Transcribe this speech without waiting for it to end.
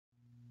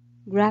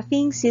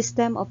Graphing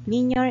system of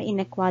linear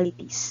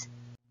inequalities.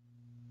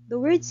 The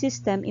word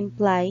system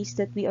implies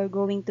that we are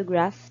going to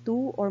graph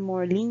two or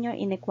more linear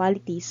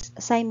inequalities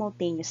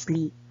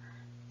simultaneously.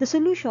 The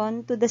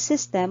solution to the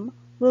system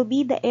will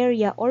be the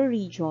area or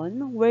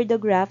region where the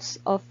graphs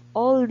of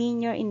all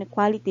linear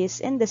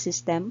inequalities in the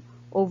system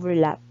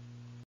overlap.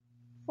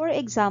 For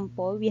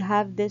example, we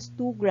have these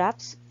two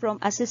graphs from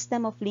a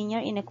system of linear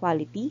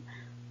inequality.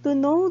 To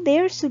know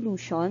their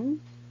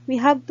solution, we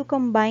have to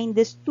combine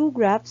these two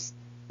graphs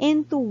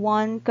into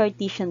one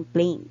Cartesian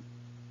plane.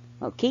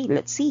 Okay,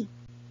 let's see.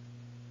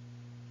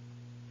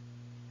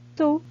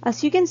 So,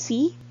 as you can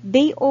see,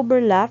 they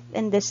overlap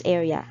in this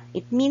area.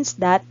 It means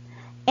that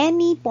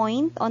any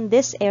point on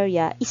this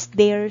area is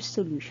their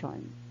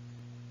solution.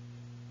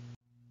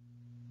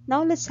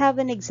 Now let's have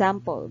an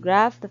example.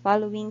 Graph the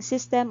following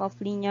system of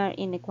linear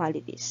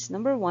inequalities.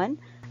 Number 1,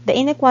 the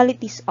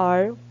inequalities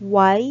are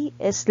y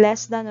is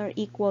less than or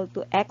equal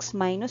to x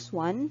minus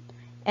 1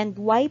 and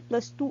y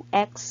plus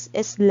 2x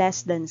is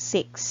less than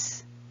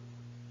 6.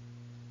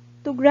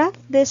 To graph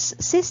this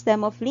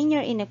system of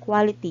linear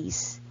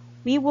inequalities,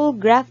 we will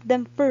graph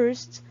them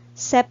first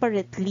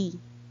separately.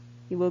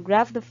 We will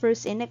graph the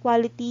first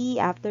inequality,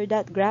 after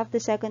that graph the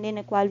second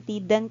inequality,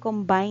 then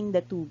combine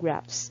the two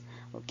graphs.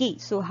 Okay,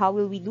 so how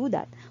will we do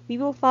that? We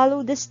will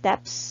follow the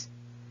steps,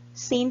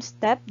 same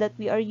step that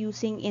we are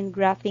using in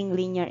graphing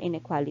linear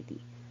inequality.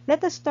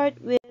 Let us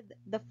start with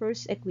the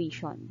first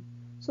equation.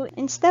 So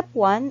in step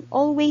 1,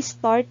 always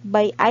start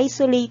by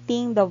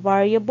isolating the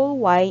variable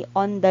y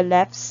on the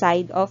left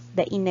side of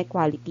the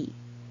inequality.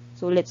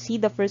 So let's see,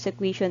 the first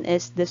equation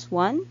is this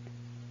one.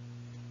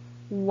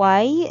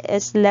 Y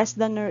is less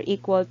than or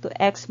equal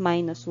to x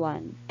minus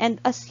 1. And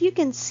as you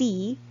can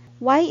see,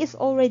 y is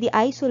already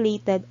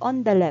isolated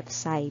on the left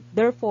side.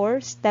 Therefore,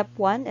 step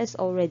 1 is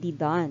already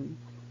done.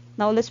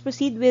 Now, let's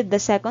proceed with the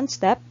second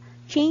step.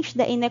 Change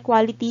the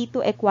inequality to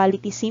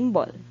equality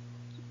symbol.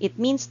 It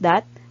means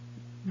that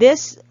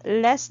this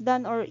less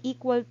than or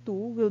equal to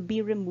will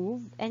be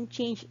removed and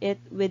change it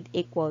with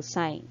equal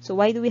sign. So,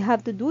 why do we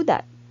have to do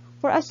that?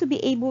 For us to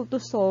be able to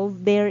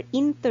solve their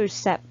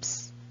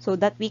intercepts, so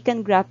that we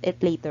can graph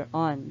it later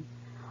on.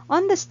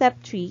 On the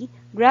step 3,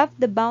 graph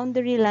the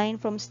boundary line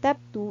from step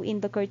 2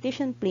 in the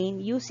Cartesian plane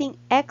using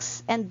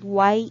x and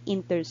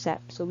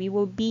y-intercept. So we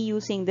will be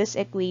using this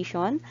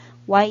equation,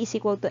 y is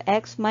equal to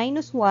x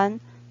minus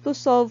 1, to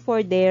solve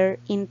for their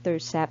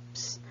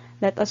intercepts.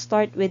 Let us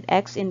start with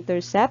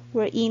x-intercept,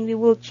 wherein we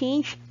will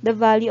change the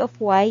value of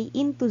y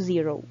into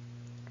 0.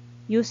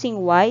 Using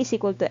y is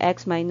equal to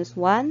x minus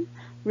 1,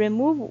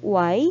 remove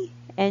y,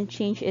 and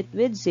change it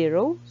with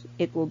 0.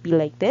 It will be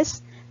like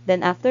this.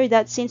 Then after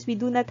that, since we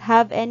do not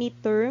have any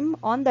term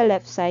on the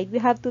left side, we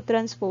have to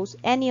transpose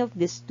any of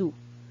these two.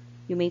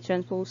 You may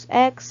transpose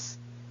x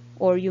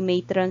or you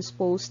may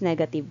transpose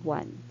negative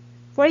 1.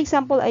 For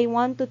example, I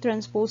want to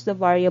transpose the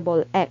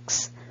variable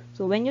x.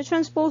 So when you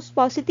transpose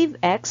positive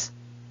x,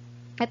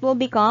 it will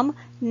become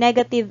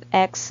negative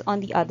x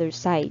on the other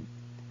side.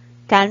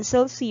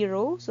 Cancel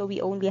 0, so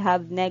we only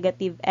have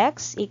negative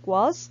x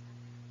equals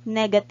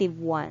negative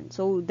 1.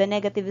 So the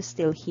negative is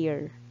still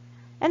here.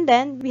 And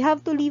then we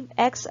have to leave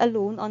x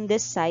alone on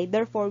this side.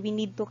 Therefore, we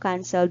need to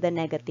cancel the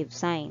negative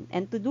sign.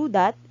 And to do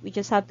that, we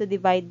just have to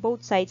divide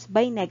both sides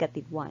by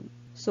negative 1.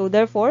 So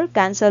therefore,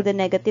 cancel the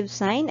negative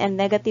sign, and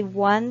negative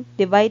 1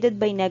 divided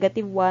by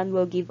negative 1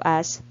 will give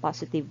us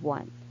positive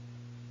 1.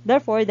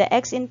 Therefore, the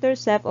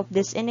x-intercept of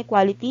this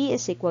inequality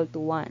is equal to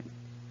 1.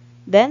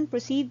 Then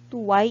proceed to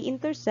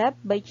y-intercept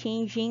by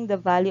changing the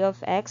value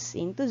of x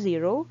into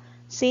 0.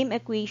 Same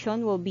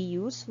equation will be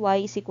used. Y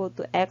is equal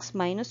to x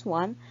minus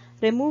 1.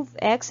 Remove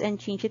x and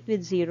change it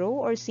with 0,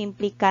 or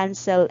simply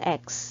cancel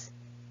x.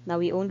 Now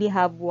we only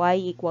have y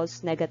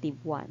equals negative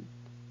 1.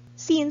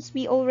 Since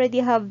we already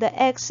have the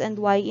x and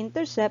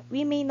y-intercept,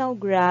 we may now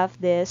graph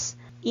this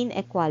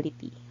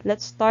inequality.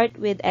 Let's start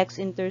with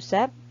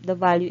x-intercept. The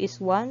value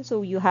is 1,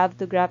 so you have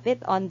to graph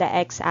it on the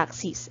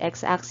x-axis.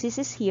 X-axis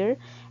is here,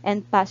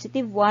 and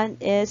positive 1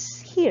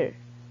 is here.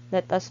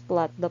 Let us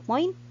plot the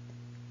point.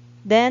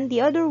 Then the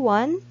other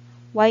one,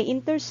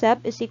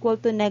 y-intercept is equal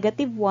to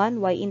negative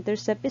 1.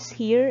 Y-intercept is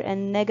here,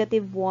 and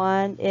negative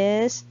 1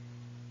 is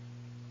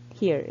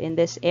here in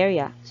this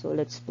area. So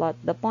let's plot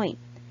the point.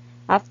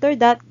 After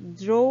that,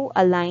 draw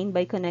a line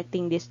by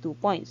connecting these 2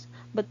 points.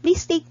 But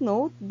please take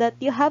note that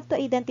you have to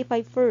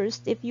identify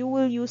first if you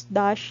will use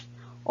dash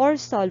or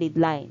solid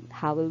line.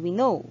 How will we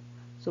know?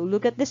 So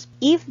look at this.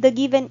 If the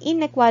given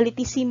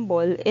inequality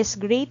symbol is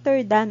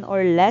greater than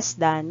or less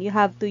than, you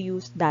have to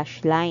use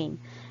dash line.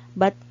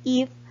 But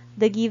if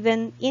the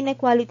given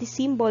inequality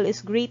symbol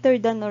is greater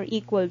than or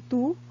equal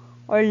to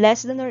or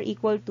less than or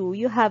equal to,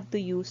 you have to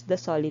use the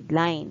solid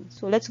line.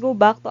 So let's go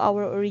back to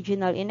our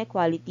original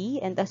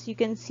inequality, and as you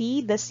can see,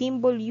 the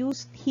symbol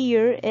used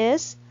here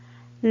is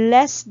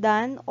less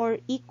than or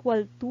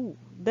equal to.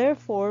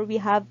 Therefore, we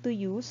have to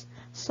use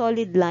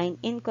solid line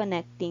in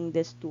connecting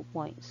these 2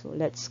 points. So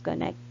let's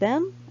connect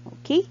them.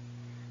 Okay.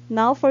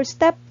 Now for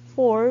step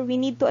 4, we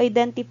need to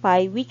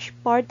identify which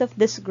part of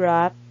this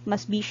graph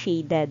must be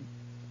shaded.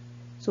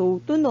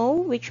 So to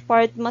know which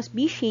part must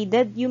be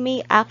shaded, you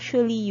may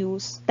actually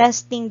use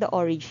testing the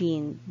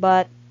origin.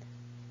 But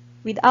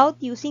without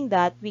using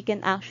that, we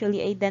can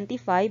actually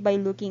identify by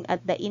looking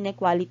at the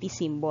inequality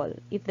symbol.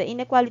 If the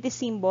inequality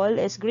symbol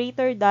is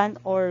greater than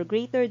or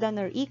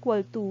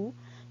equal to,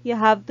 you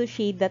have to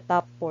shade the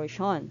top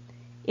portion.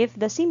 If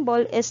the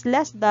symbol is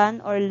less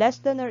than or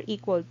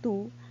equal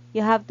to,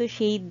 you have to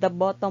shade the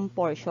bottom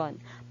portion.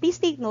 Please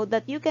take note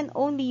that you can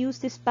only use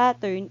this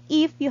pattern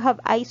if you have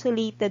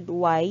isolated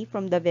y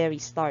from the very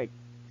start.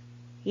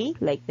 Okay,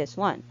 like this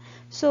one.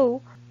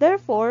 So,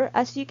 therefore,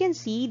 as you can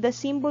see, the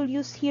symbol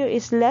used here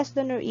is less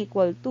than or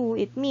equal to.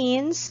 It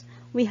means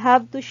we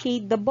have to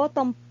shade the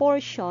bottom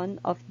portion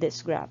of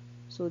this graph.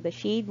 So, the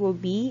shade will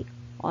be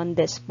on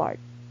this part.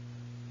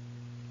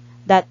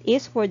 That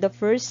is for the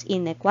first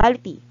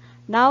inequality.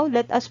 Now,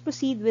 let us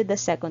proceed with the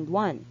second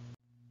one.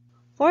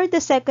 For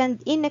the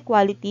second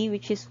inequality,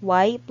 which is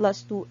y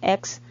plus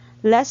 2x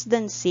less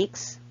than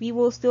 6, we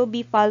will still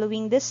be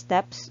following the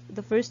steps.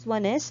 The first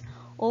one is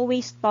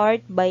always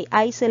start by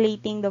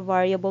isolating the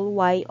variable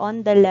y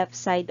on the left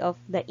side of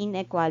the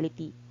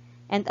inequality.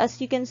 And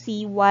as you can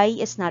see, y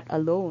is not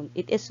alone.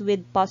 It is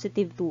with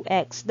positive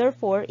 2x.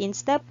 Therefore, in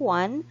step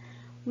 1,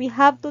 we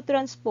have to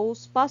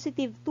transpose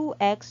positive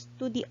 2x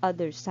to the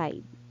other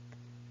side.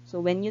 So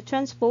when you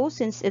transpose,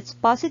 since it's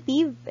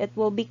positive, it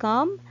will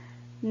become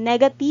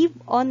negative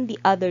on the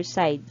other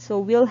side. So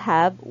we'll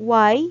have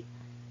y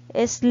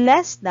is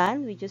less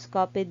than, we just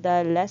copied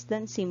the less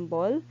than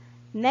symbol,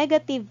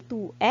 negative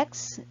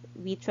 2x,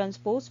 we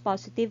transpose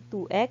positive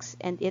 2x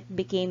and it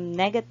became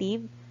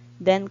negative,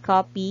 then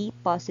copy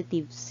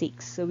positive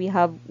 6. So we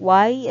have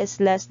y is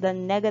less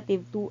than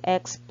negative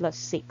 2x plus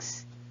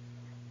 6.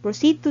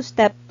 Proceed to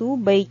step 2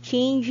 by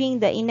changing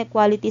the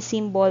inequality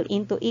symbol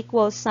into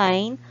equal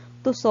sign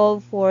to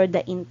solve for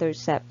the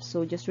intercept.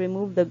 So just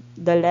remove the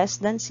less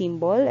than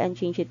symbol and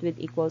change it with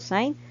equal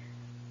sign.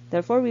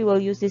 Therefore, we will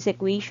use this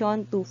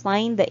equation to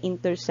find the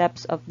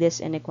intercepts of this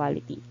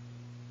inequality.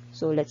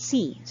 So let's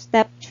see.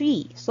 Step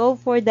 3.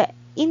 Solve for the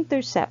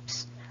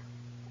intercepts.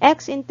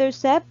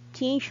 X-intercept,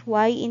 change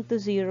y into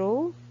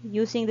 0.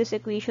 Using this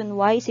equation,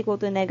 y is equal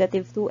to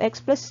negative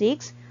 2x plus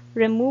 6.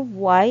 Remove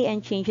y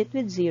and change it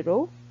with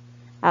 0.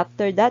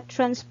 After that,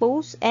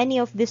 transpose any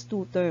of these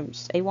two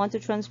terms. I want to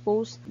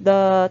transpose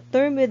the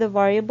term with the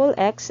variable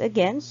x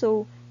again.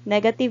 So,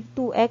 negative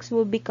 2x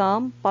will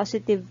become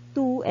positive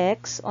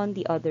 2x on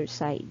the other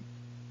side.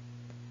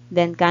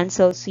 Then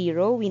cancel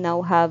 0. We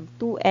now have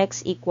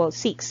 2x equals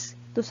 6.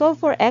 To solve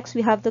for x,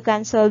 we have to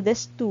cancel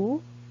this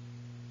 2.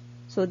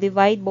 So,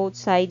 divide both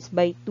sides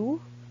by 2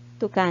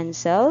 to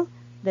cancel.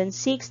 Then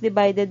 6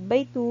 divided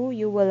by 2,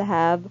 you will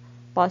have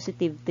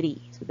positive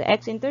 3. So, the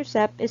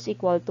x-intercept is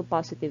equal to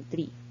positive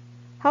 3.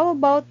 How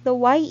about the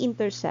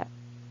y-intercept?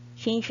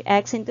 Change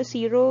x into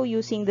 0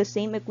 using the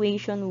same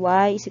equation,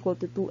 y is equal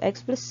to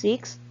 2x plus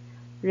 6.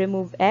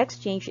 Remove x,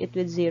 change it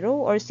with 0,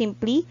 or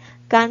simply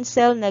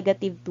cancel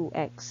negative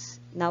 2x.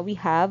 Now we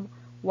have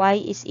y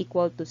is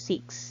equal to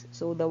 6.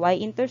 So the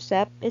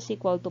y-intercept is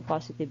equal to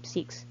positive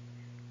 6.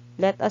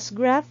 Let us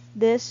graph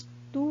these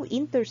two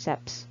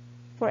intercepts.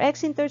 For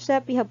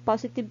x-intercept, we have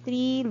positive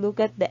 3.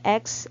 Look at the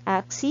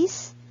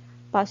x-axis.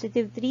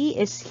 Positive 3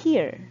 is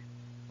here.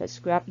 Let's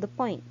graph the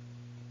point.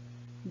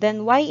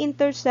 Then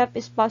y-intercept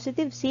is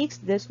positive 6.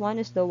 This one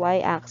is the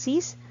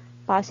y-axis.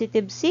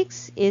 Positive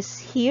 6 is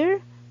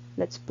here.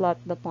 Let's plot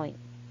the point.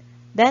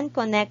 Then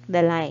connect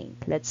the line.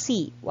 Let's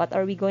see. What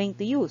are we going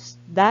to use?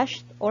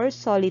 Dashed or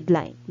solid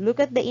line?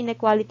 Look at the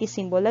inequality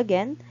symbol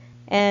again.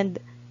 And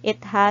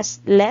it has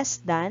less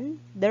than.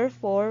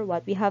 Therefore,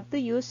 what we have to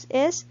use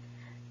is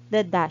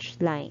the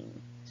dashed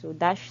line. So,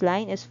 dashed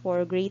line is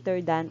for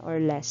greater than or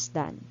less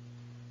than.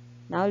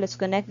 Now, let's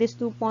connect these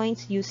 2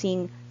 points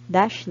using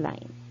dashed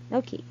line.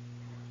 Okay.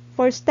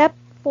 For step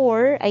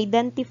 4,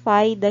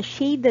 identify the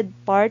shaded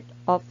part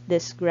of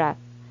this graph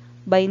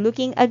by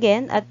looking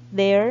again at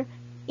their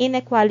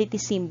inequality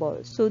symbol.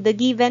 So, the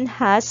given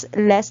has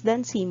less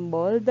than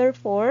symbol.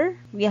 Therefore,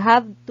 we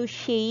have to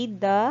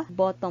shade the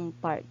bottom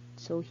part.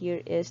 So,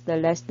 here is the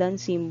less than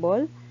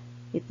symbol.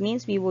 It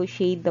means we will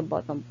shade the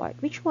bottom part.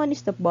 Which one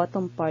is the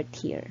bottom part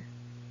here?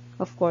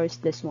 Of course,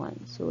 this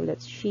one. So,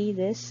 let's shade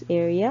this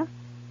area.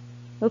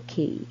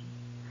 Okay.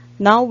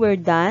 Now, we're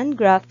done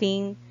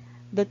graphing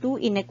the two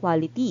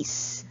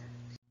inequalities.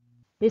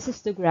 This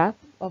is the graph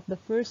of the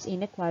first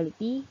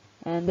inequality,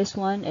 and this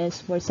one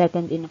is for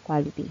second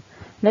inequality.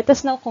 Let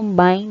us now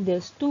combine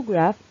these two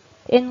graphs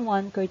in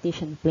one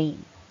Cartesian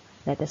plane.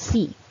 Let us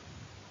see.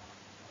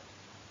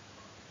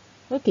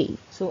 Okay,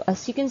 so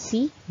as you can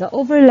see, the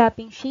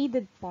overlapping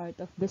shaded part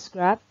of this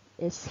graph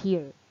is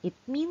here. It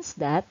means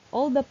that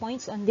all the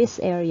points on this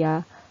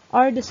area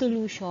are the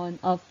solution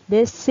of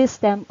this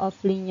system of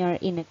linear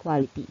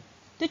inequality.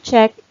 To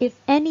check if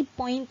any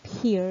point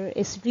here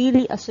is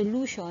really a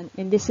solution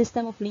in this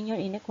system of linear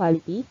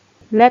inequality,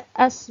 let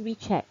us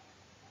recheck.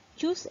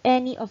 Choose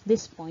any of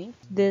these points.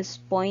 This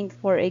point,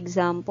 for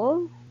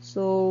example.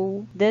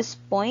 So, this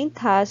point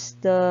has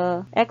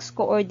the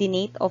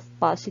x-coordinate of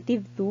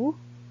positive 2.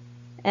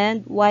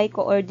 and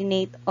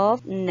y-coordinate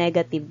of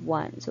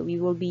 -1. So we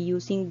will be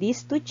using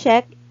this to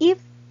check if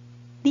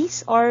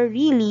these are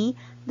really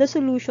the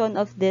solution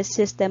of this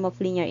system of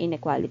linear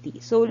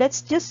inequality. So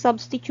let's just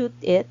substitute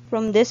it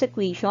from this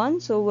equation.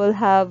 So we'll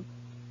have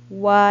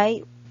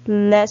y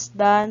less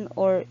than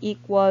or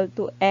equal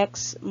to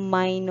x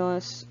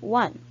minus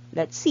 1.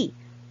 Let's see.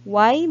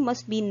 Y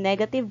must be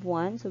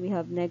 -1. So we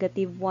have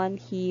 -1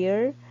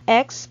 here.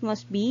 X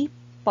must be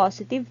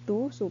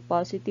 +2. So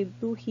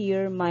 +2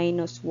 here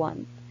minus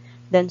 1.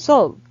 Then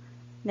solve.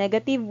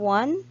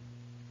 -1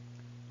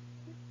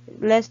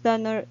 less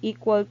than or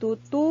equal to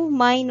 2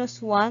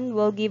 minus 1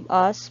 will give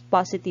us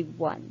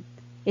 +1.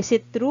 Is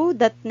it true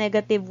that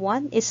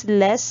 -1 is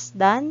less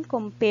than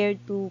compared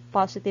to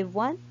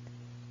 +1?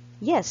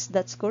 Yes,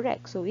 that's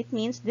correct. So it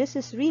means this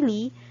is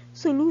really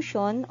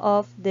solution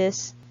of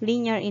this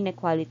linear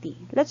inequality.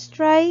 Let's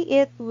try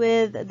it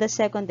with the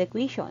second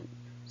equation.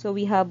 So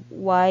we have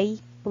y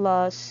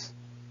plus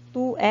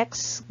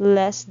 2x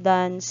less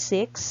than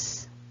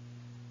 6.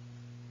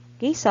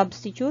 Okay,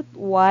 substitute.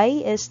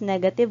 Y is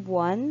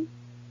 -1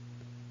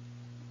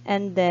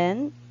 and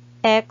then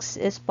x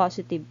is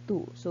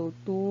 +2. So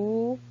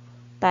 2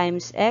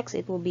 times x,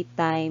 it will be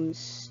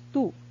times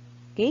 2.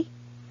 Okay,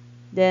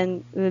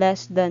 then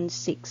less than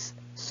 6.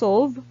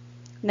 Solve.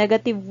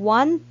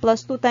 -1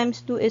 plus 2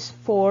 times 2 is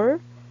 4.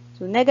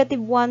 So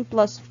 -1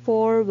 plus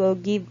 4 will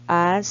give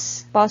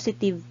us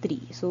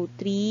 +3. So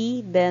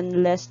 3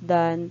 then less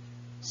than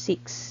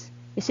 6.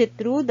 Is it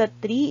true that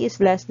 3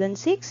 is less than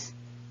 6?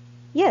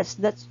 Yes,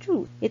 that's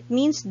true. It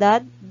means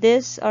that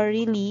these are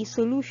really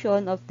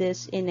solution of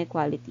this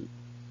inequality.